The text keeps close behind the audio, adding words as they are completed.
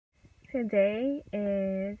Today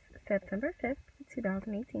is September 5th,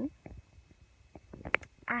 2018.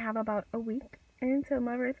 I have about a week until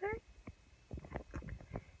my birthday.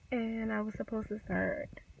 And I was supposed to start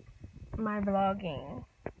my vlogging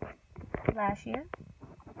last year.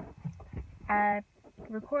 I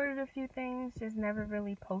recorded a few things, just never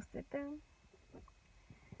really posted them.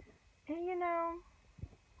 And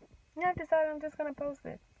I've decided I'm just going to post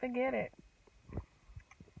it. Forget it.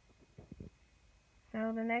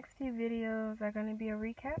 So the next few videos are going to be a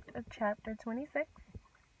recap of chapter 26.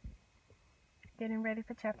 Getting ready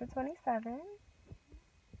for chapter 27.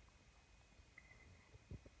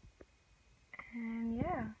 And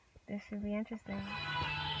yeah, this should be interesting.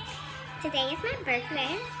 Today is my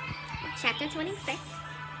birthday, chapter 26.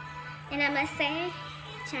 And I must say,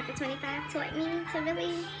 chapter 25 taught me to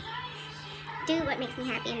really do what makes me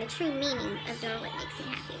happy and the true meaning of doing what makes me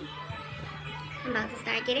happy. I'm about to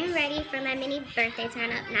start getting ready for my mini birthday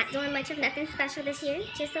turn up. Not doing much of nothing special this year,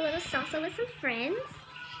 just a little salsa with some friends.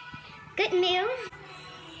 Good meal.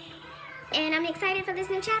 And I'm excited for this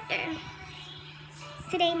new chapter.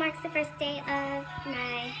 Today marks the first day of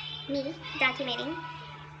me documenting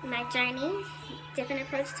my journey, different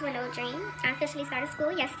approach to an old dream. I officially started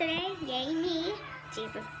school yesterday. Yay me,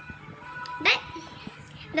 Jesus. But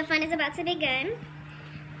the fun is about to begin,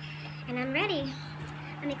 and I'm ready.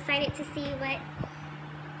 I'm excited to see what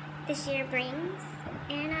this year brings,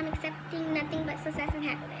 and I'm accepting nothing but success and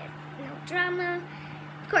happiness. No drama.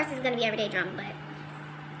 Of course, it's going to be everyday drama, but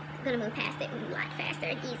I'm going to move past it a lot faster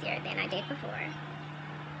and easier than I did before. And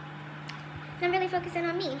I'm really focusing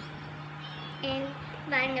on me and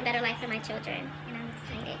providing a better life for my children, and I'm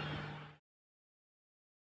excited.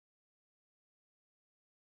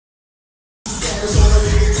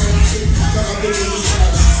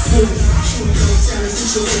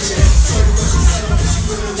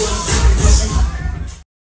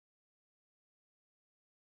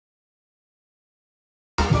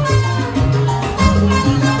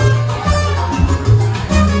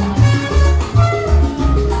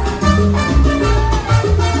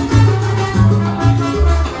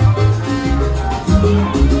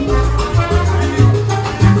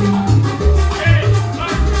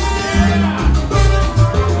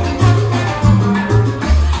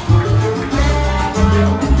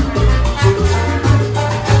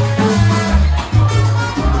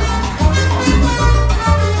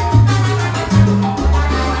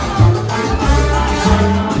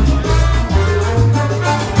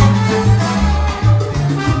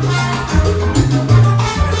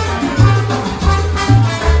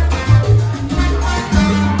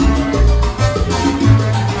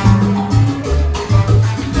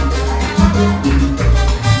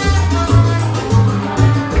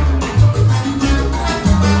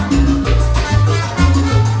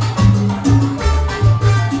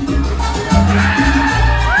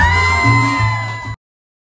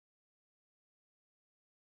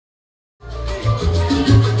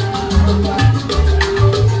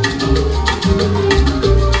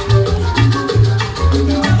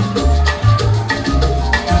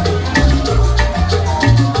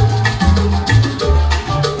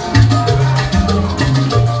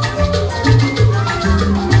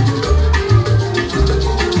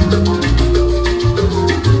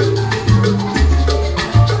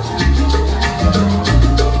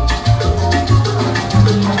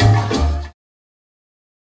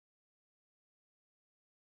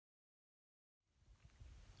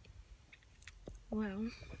 Well,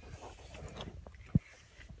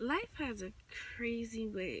 life has a crazy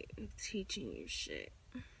way of teaching you shit.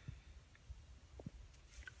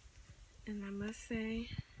 And I must say,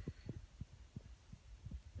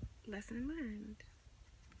 lesson learned.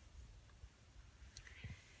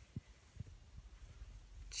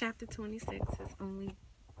 Chapter 26 has only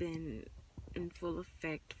been in full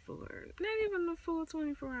effect for not even a full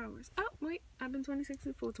 24 hours. Oh, wait, I've been 26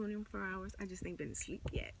 in full 24 hours. I just ain't been asleep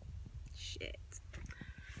yet. Shit.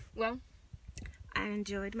 Well, I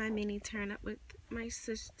enjoyed my mini turn up with my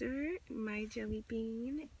sister, my jelly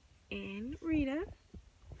bean, and Rita.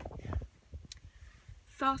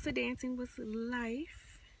 Salsa dancing was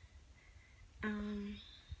life.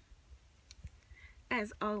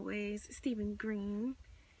 As always, Stephen Green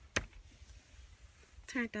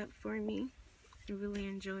turned up for me. I really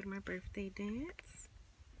enjoyed my birthday dance.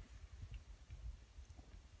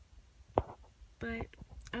 But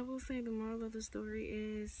I will say the moral of the story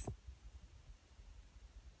is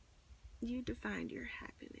you defined your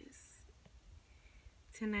happiness.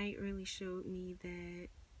 Tonight really showed me that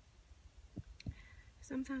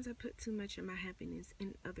sometimes I put too much of my happiness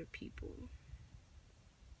in other people.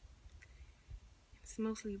 it's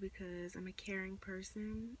mostly because I'm a caring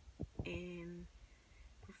person, and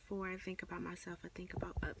before I think about myself, I think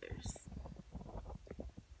about others.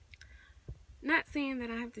 Not saying that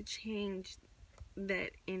I have to change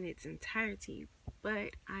that in its entirety,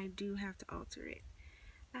 but I do have to alter it.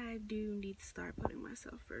 I do need to start putting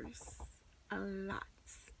myself first a lot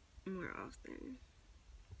more often.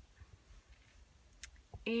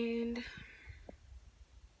 And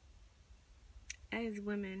as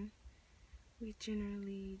women, we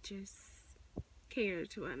generally just cater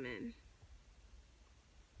to our men.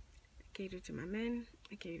 I cater to my men,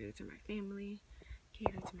 I cater to my family, I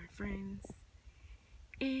cater to my friends.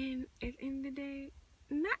 And at the end of the day,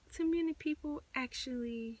 not too many people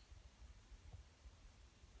actually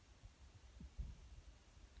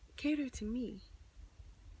cater to me.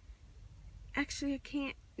 Actually, I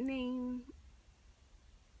can't name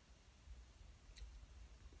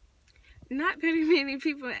not very many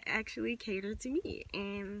people actually cater to me.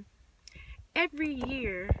 And every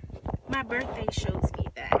year, my birthday shows me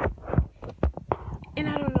that. And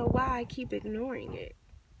I don't know why I keep ignoring it.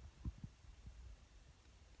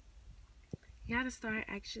 You gotta start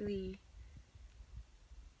actually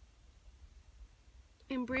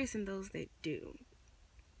embracing those that do.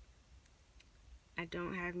 I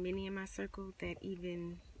don't have many in my circle that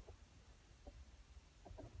even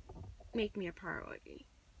make me a priority.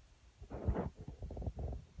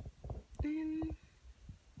 And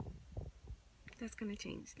that's gonna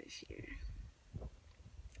change this year.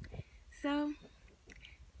 So,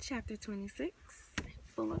 chapter 26,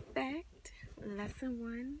 full effect, lesson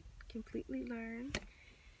 1, completely learned.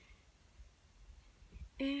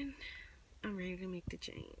 And I'm ready to make the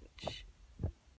change.